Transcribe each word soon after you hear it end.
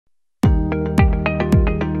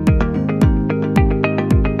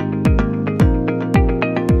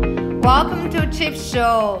Welcome to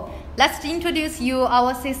Chipshow. Let's introduce you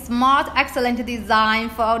our C-Smart excellent design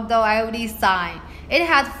for outdoor LED sign. It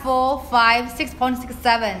has 4, 5,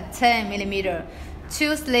 6.67, 10 mm,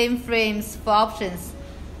 2 slim frames for options,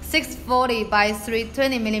 640 by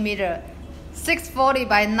 320 mm, 640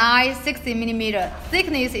 by 960 mm.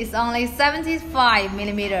 Thickness is only 75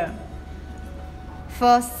 mm.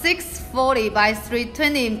 For 640 by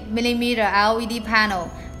 320 mm LED panel,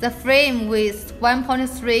 the frame weighs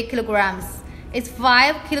 1.3 kilograms. It's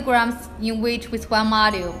 5 kilograms in weight with one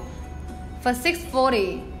module. For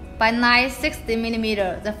 640 by 960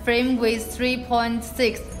 mm, the frame weighs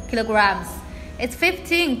 3.6 kilograms. It's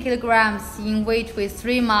 15 kilograms in weight with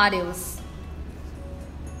 3 modules.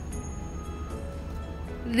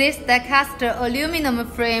 This die-cast aluminum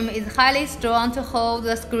frame is highly strong to hold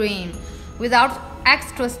the screen without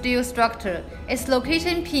extra steel structure. Its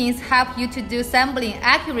location pins help you to do assembling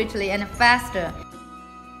accurately and faster.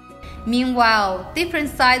 Meanwhile, different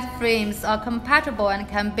size frames are compatible and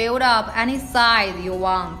can build up any size you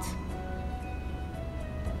want.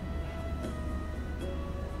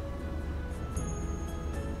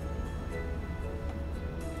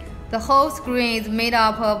 The whole screen is made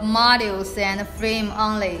up of modules and frame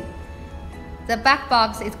only. The back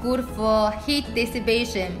box is good for heat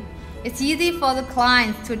dissipation. It's easy for the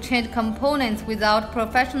client to change components without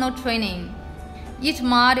professional training. Each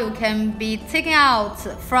module can be taken out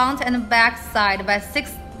front and back side by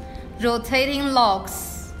 6 rotating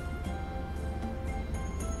locks.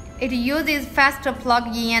 It uses fast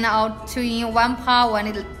plug-in and out 2-in-1 power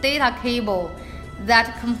and data cable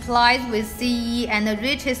that complies with CE and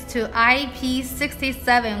reaches to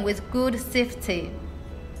IP67 with good safety.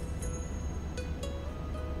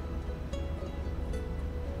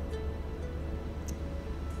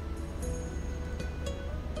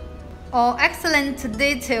 All excellent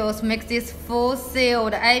details make this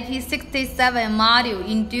full-sealed IP67 module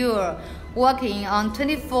endure working on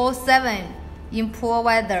 24/7 in poor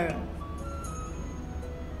weather.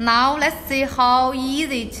 Now let's see how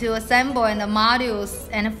easy to assemble the modules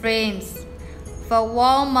and frames. For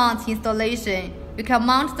wall mount installation, you can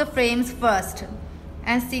mount the frames first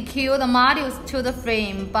and secure the modules to the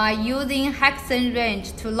frame by using hexagon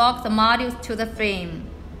wrench to lock the modules to the frame.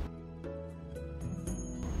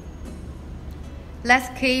 Less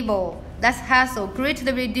cable, less hassle,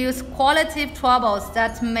 greatly reduce quality troubles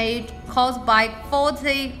that may cause by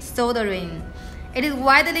faulty soldering. It is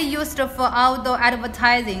widely used for outdoor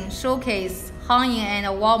advertising, showcase, hanging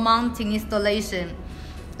and wall mounting installation,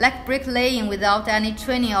 like bricklaying without any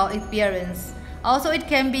training or experience. Also, it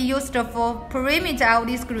can be used for perimeter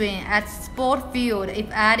LED screen at sport field if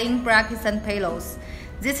adding brackets and payloads.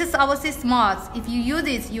 This is our C-Smart. If you use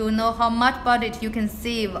it, you will know how much budget you can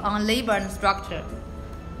save on labor and structure.